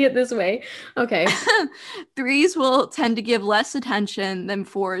I see it this way. Okay. 3s will tend to give less attention than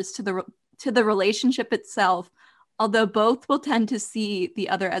 4s to the relationship itself, although both will tend to see the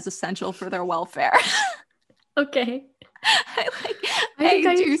other as essential for their welfare. Okay.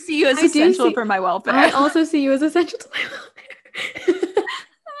 I do see you as essential for my welfare. I also see you as essential to my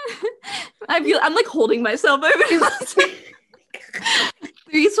welfare. I'm like holding myself over.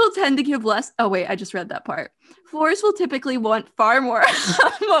 3s will tend to give less. Oh wait, I just read that part. 4s will typically want far more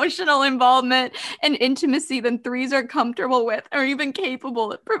emotional involvement and intimacy than 3s are comfortable with or even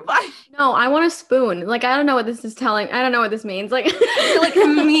capable of providing. No, I want a spoon. Like, I don't know what this is telling. I don't know what this means. Like,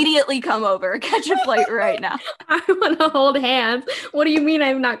 immediately come over, catch a flight right now. I want to hold hands. What do you mean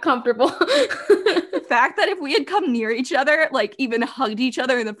I'm not comfortable? The fact that if we had come near each other, like even hugged each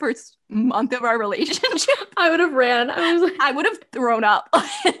other in the first month of our relationship, I would have ran. I would have thrown up.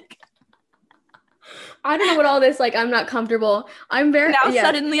 I don't know what all this, like, I'm not comfortable. I'm very... Now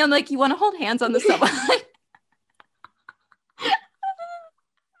suddenly I'm like, you want to hold hands on the subway?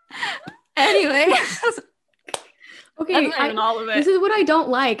 Anyway. Okay, all of it. This is what I don't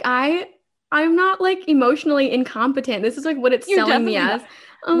like. I'm not, like, emotionally incompetent. This is, like, what it's selling me as.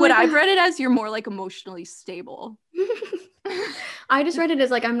 What I've read it as, you're more, like, emotionally stable. I just read it as,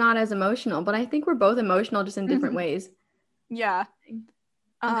 like, I'm not as emotional, but I think we're both emotional just in different ways. Yeah.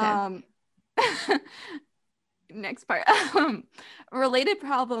 Okay. Next part. A related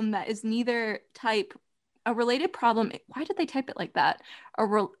problem that is neither type. A related problem. Why did they type it like that?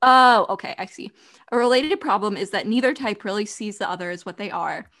 Oh, okay, I see. A related problem is that neither type really sees the other as what they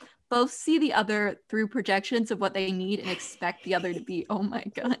are. Both see the other through projections of what they need and expect the other to be. Oh my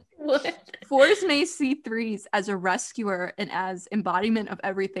God. What? 4s may see 3s as a rescuer and as embodiment of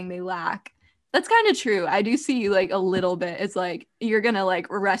everything they lack. That's kind of true. I do see you like a little bit. It's like, you're going to like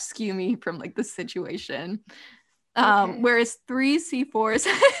rescue me from like the situation. Okay. Whereas 3s see 4s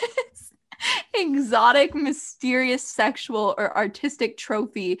as exotic, mysterious, sexual, or artistic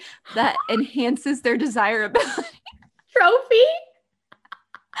trophy that enhances their desirability. Trophy?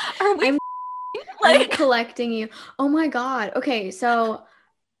 Are we I'm collecting you? Oh my God. Okay, so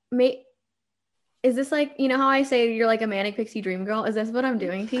is this like, you know how I say you're like a manic pixie dream girl? Is this what I'm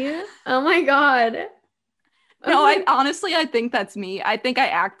doing to you? Oh my God. No, I think that's me. I think I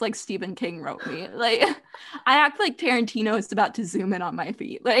act like Stephen King wrote me. Like, I act like Tarantino is about to zoom in on my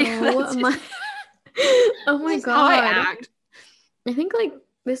feet. Like, oh my, oh my God. How I act. I think like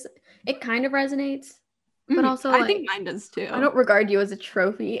this, it kind of resonates, but also I think mine does too. I don't regard you as a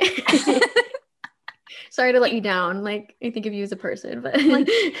trophy. Sorry to let you down. Like, I think of you as a person, but like,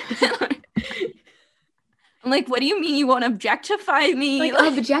 I'm like, what do you mean you won't objectify me?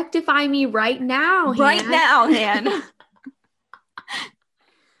 Like objectify me right now, right now, Han.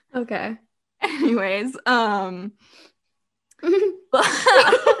 Okay. Anyways,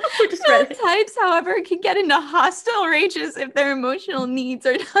 types, however, can get into hostile rages if their emotional needs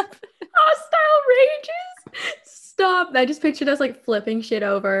are not hostile rages. Stop! I just pictured us like flipping shit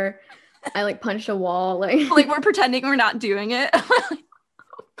over. I like punched a wall, like we're pretending we're not doing it.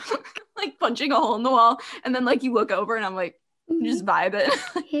 Like punching a hole in the wall, and then like you look over and I'm like, just vibe it.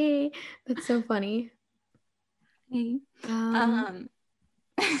 Hey, that's so funny. Hey.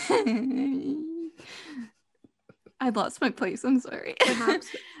 I lost my place. I'm sorry.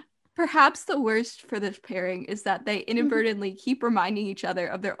 Perhaps the worst for this pairing is that they inadvertently keep reminding each other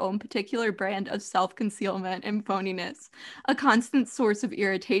of their own particular brand of self-concealment and phoniness, a constant source of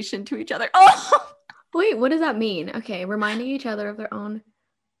irritation to each other. Oh! Wait, what does that mean? Okay, reminding each other of their own...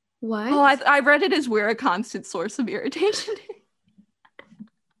 What? Oh, I read it as we're a constant source of irritation.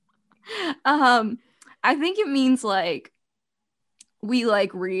 I think it means like we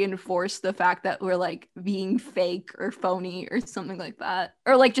like reinforce the fact that we're like being fake or phony or something like that,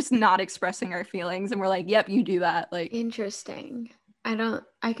 or like just not expressing our feelings, and we're like, yep, you do that. Like, interesting.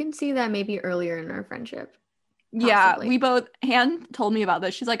 I can see that maybe earlier in our friendship. Possibly. Yeah, we both... Han told me about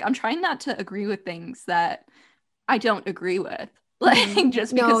this. She's like, I'm trying not to agree with things that I don't agree with. Like,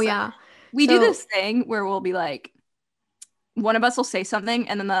 just because we do this thing where we'll be like, one of us will say something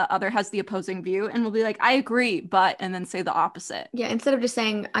and then the other has the opposing view, and we'll be like, I agree, but, and then say the opposite. Yeah, instead of just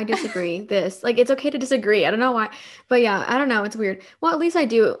saying, I disagree, this. Like, it's okay to disagree. I don't know why. But yeah, I don't know. It's weird. Well, at least I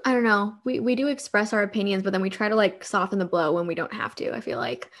do. I don't know. We do express our opinions, but then we try to like soften the blow when we don't have to, I feel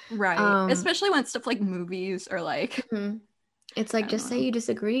like. Right. Especially when it's stuff like movies or like... It's like, just say you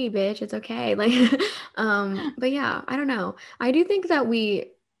disagree, bitch. It's okay. Like, but yeah, I don't know. I do think that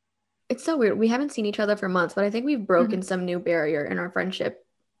it's so weird. We haven't seen each other for months, but I think we've broken some new barrier in our friendship.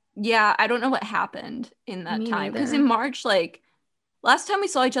 Yeah, I don't know what happened in that time. Because in March, like, last time we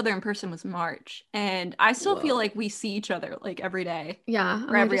saw each other in person was March, and I still feel like we see each other like every day. Yeah,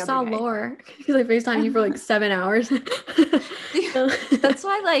 I just saw Lore because I FaceTimed you for like 7 hours. That's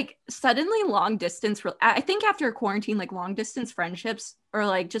why like suddenly long distance, I think after quarantine, like long distance friendships or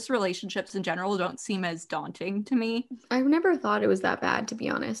like just relationships in general don't seem as daunting to me. I've never thought it was that bad, to be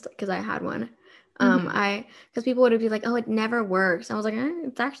honest, because I had one. Because people would be like, oh, it never works. I was like,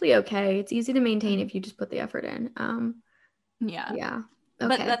 it's actually okay. It's easy to maintain if you just put the effort in. Yeah. Okay.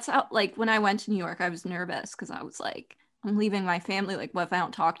 But that's how, like, when I went to New York, I was nervous because I was like, I'm leaving my family. Like, what if I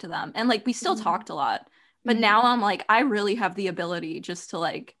don't talk to them? And like, we still talked a lot. But now I'm like, I really have the ability just to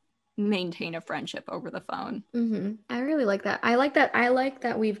like maintain a friendship over the phone. I really like that. I like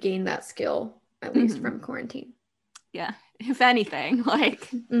that we've gained that skill, at least from quarantine. Yeah. If anything,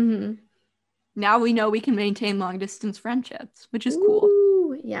 like, now we know we can maintain long distance friendships, which is cool.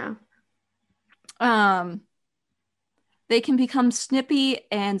 Ooh, yeah. They can become snippy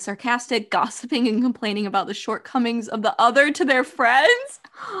and sarcastic, gossiping and complaining about the shortcomings of the other to their friends.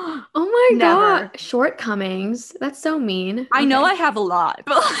 Oh my God. Shortcomings. That's so mean. I know I have a lot,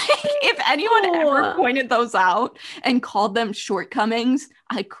 but like, if anyone ever pointed those out and called them shortcomings,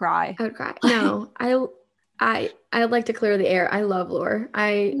 I'd cry. I would cry. No, I'd like to clear the air. I love Lore.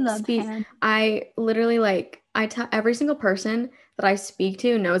 I literally like, I tell every single person that I speak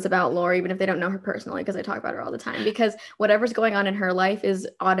to knows about Lore, even if they don't know her personally, because I talk about her all the time, because whatever's going on in her life is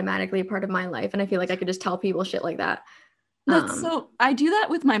automatically a part of my life. And I feel like I could just tell people shit like that. So I do that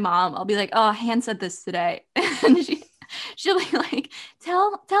with my mom. I'll be like, oh, Han said this today. And she'll be like,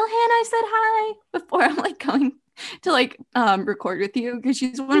 tell Han I said hi before I'm like going to like record with you, because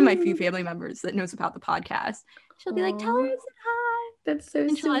she's one of my few family members that knows about the podcast. She'll be like, tell her I said hi. That's so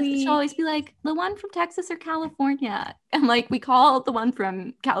sweet. She'll always be like, the one from Texas or California. And like, we call the one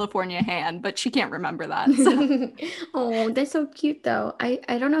from California Han, but she can't remember that. So. Oh, that's so cute though. I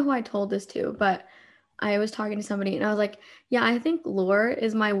don't know who I told this to, but I was talking to somebody and I was like, yeah, I think Lore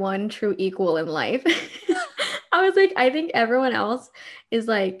is my one true equal in life. I was like, I think everyone else is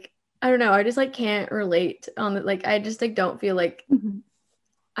like, I don't know. I just like can't relate on it. Like, I just like don't feel like,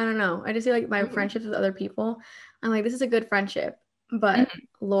 I don't know. I just feel like my friendships with other people, I'm like, this is a good friendship. But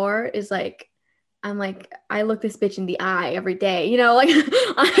Lore is like, I'm like, I look this bitch in the eye every day, you know, like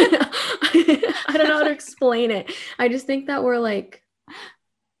I don't know how to explain it. I just think that we're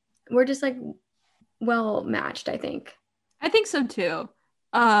just like well matched, I think. I think so too.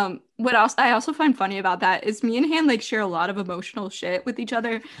 What else I also find funny about that is me and Han like share a lot of emotional shit with each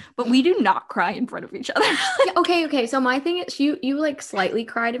other, but we do not cry in front of each other. Yeah, okay. So my thing is you like slightly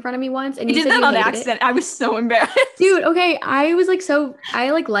cried in front of me once and You you did said that you on hated accident. it. I was so embarrassed. Dude, okay. I was like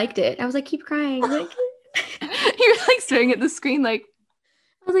I like liked it. I was like, keep crying. Like You're like staring at the screen like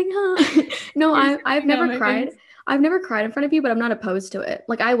I was like, huh. No, I've never cried. face. I've never cried in front of you, but I'm not opposed to it.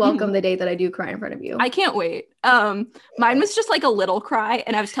 Like I welcome Mhm. the day that I do cry in front of you. I can't wait. Mine was just like a little cry,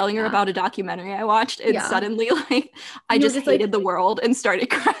 and I was telling her about a documentary I watched, and suddenly like I You were just hated like, the world and started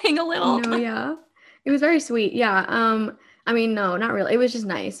crying a little. no, yeah. It was very sweet. Yeah. I mean, no, not really. It was just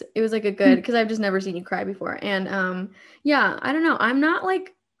nice. It was like a good because I've just never seen you cry before. And yeah, I don't know. I'm not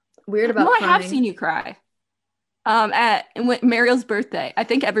like weird about No, I crying. have seen you cry. At Mariel's birthday, I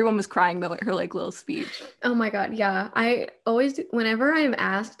think everyone was crying though at her like little speech. Oh my God, yeah. I always whenever I'm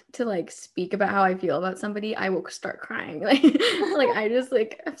asked to like speak about how I feel about somebody, I will start crying. Like I just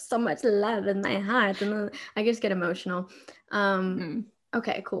like have so much love in my heart and then I just get emotional.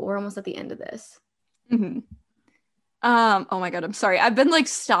 Okay, cool. We're almost at the end of this. Mm-hmm. Oh my God, I'm sorry. I've been like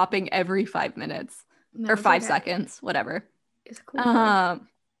stopping every 5 minutes or 5 seconds, whatever. It's cool.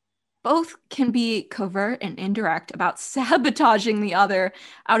 Both can be covert and indirect about sabotaging the other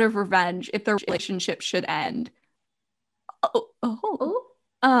out of revenge if the relationship should end.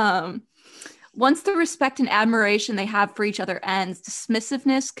 Once the respect and admiration they have for each other ends,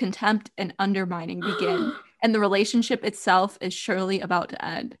 dismissiveness, contempt, and undermining begin, and the relationship itself is surely about to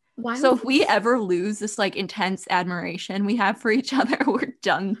end. So if we ever lose this like intense admiration we have for each other, we're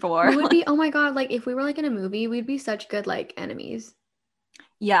done for. We would be, oh my God, like if we were like in a movie, we'd be such good like enemies.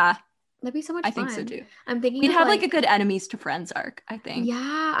 Yeah. That'd be so much fun. I think so too. I'm thinking we'd have like a good enemies to friends arc, I think.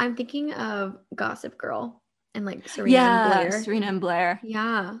 Yeah, I'm thinking of Gossip Girl and like Serena and Blair. Serena and Blair.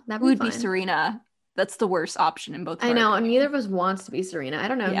 Yeah, that would be Serena. That's the worst option in both. I know, and neither of us wants to be Serena. I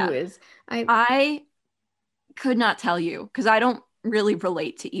don't know who is. I could not tell you because I don't really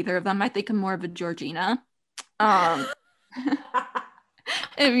relate to either of them. I think I'm more of a Georgina.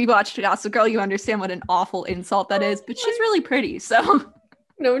 If you watched Gossip Girl, you understand what an awful insult that is. But she's really pretty, so.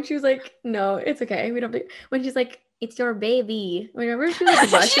 No, when she was like, no, it's okay. We don't. When she's like, it's your baby. Remember she was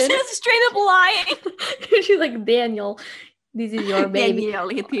like Russian. She's straight up lying. She's like, Daniel, this is your baby. Daniel,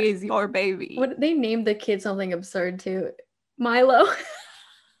 it is your baby. What they named the kid something absurd too. Milo.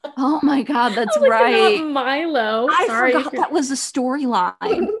 Oh my God, that's right. Milo. I forgot that was a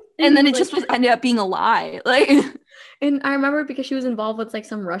storyline. And then it just ended up being a lie. Like, and I remember because she was involved with like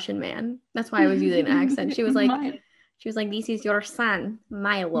some Russian man. That's why I was using an accent. She was like, this is your son,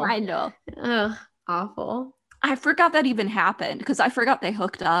 Milo. Milo. Ugh, awful. I forgot that even happened because I forgot they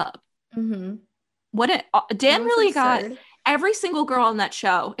hooked up. Mm-hmm. Dan really got every single girl on that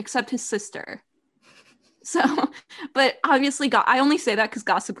show except his sister. So, but obviously, I only say that because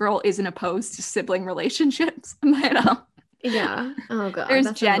Gossip Girl isn't opposed to sibling relationships. But, yeah. Oh God.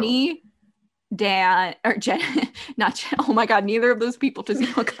 There's Jenny, Dan, or Jen, not Jen. Oh my God, neither of those people does he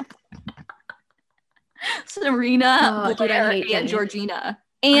hook up. Serena, Blair, and Georgina,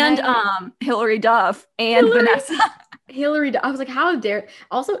 and Hilary Duff and Vanessa. Hilary Duff. I was like, how dare?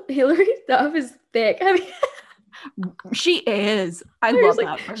 Also, Hilary Duff is thick. I mean, she is. I love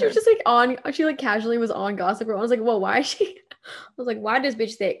that. She was just like on. She like casually was on Gossip Girl. I was like, whoa, why is she? I was like, why does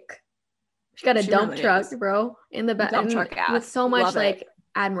bitch thick? She got a dump really truck, bro, in the back with so much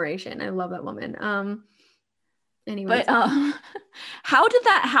admiration. I love that woman. Anyways. But how did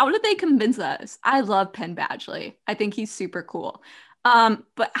they convince us? I love Penn Badgley. I think he's super cool.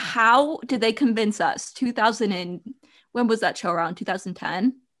 But how did they convince us? When was that show around?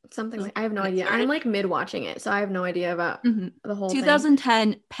 2010? Something like I have no idea. I'm like mid watching it, so I have no idea about the whole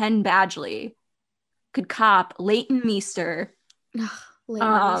 2010 thing. Penn Badgley could cop Leighton Meester.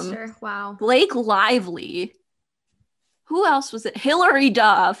 Meester. Wow. Blake Lively. Who else was it? Hilary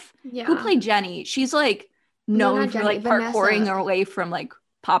Duff. Yeah. Who played Jenny? She's like known for like parkouring away from like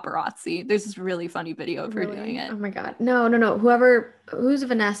paparazzi. There's this really funny video of her doing it. Oh my God. No. Who's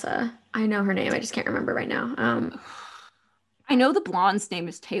Vanessa? I know her name. I just can't remember right now. I know the blonde's name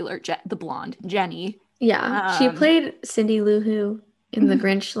is Taylor. The blonde, Jenny. Yeah. She played Cindy Lou Who in the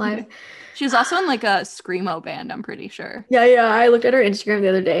Grinch live. She was also in like a screamo band, I'm pretty sure. Yeah. I looked at her Instagram the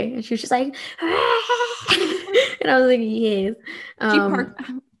other day and she was just like, and I was like, yes.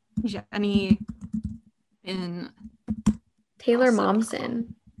 Jenny in Taylor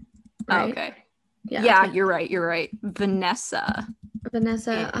Momsen. Right? Oh, okay. Yeah, you're right. Vanessa.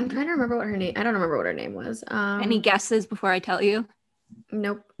 Vanessa. I'm trying to remember what her name. I don't remember what her name was. Any guesses before I tell you?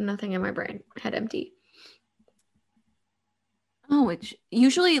 Nope, nothing in my brain. Head empty. Oh, which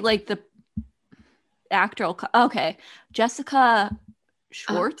usually like the actor will okay. Jessica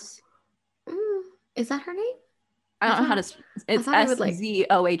Schwartz. Is that her name? I don't know how to. It's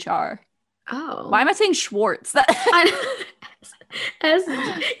Shohr. Oh. Why am I saying Schwartz? S.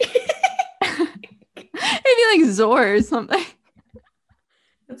 Maybe like Zor or something.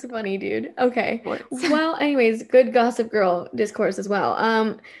 That's funny, dude. Okay. Well, anyways, good Gossip Girl discourse as well.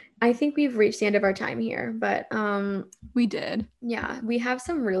 I think we've reached the end of our time here, but we did. Yeah, we have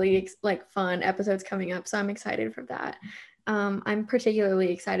some really like fun episodes coming up, so I'm excited for that. I'm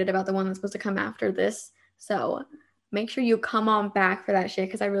particularly excited about the one that's supposed to come after this. So make sure you come on back for that shit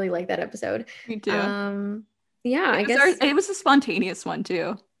because I really like that episode. Me too. Yeah, I guess it was a spontaneous one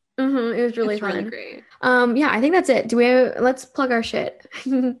too. It was really fun. Really great. Yeah, I think that's it. Let's plug our shit.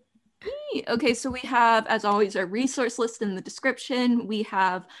 Okay, so we have, as always, our resource list in the description. We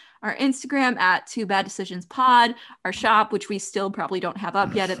have our Instagram at 2BadDecisionsPod, Pod, our shop, which we still probably don't have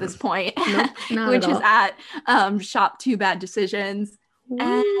up yet at this point, nope, which is at shop 2BadDecisions.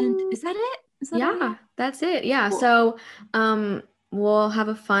 And is that it? Yeah, that's it. Yeah. Cool. So we'll have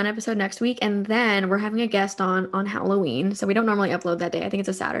a fun episode next week, and then we're having a guest on Halloween. So we don't normally upload that day. I think it's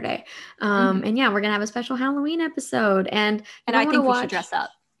a Saturday. And yeah, we're gonna have a special Halloween episode. And I think we should dress up.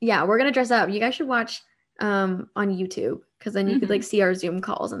 Yeah, we're gonna dress up. You guys should watch on YouTube because then you could like see our Zoom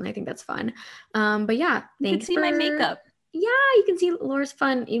calls, and I think that's fun. But yeah, you can see my makeup. Yeah, you can see Laura's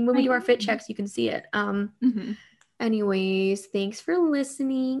fun. And when we do our fit checks, you can see it. Anyways, thanks for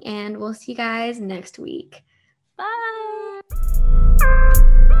listening, and we'll see you guys next week. Bye.